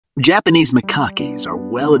Japanese macaques are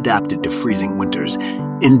well adapted to freezing winters,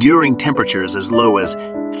 enduring temperatures as low as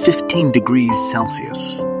 15 degrees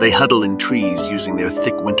Celsius. They huddle in trees using their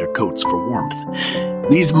thick winter coats for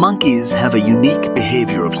warmth. These monkeys have a unique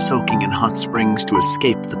behavior of soaking in hot springs to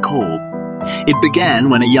escape the cold. It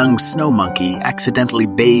began when a young snow monkey accidentally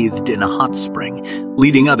bathed in a hot spring,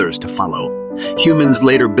 leading others to follow. Humans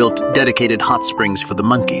later built dedicated hot springs for the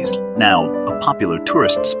monkeys, now a popular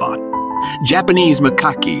tourist spot. Japanese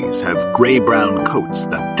macaques have gray-brown coats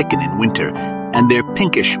that thicken in winter, and their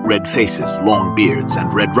pinkish-red faces, long beards,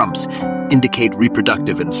 and red rumps indicate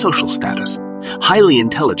reproductive and social status. Highly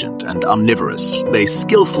intelligent and omnivorous, they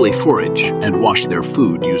skillfully forage and wash their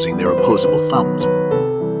food using their opposable thumbs.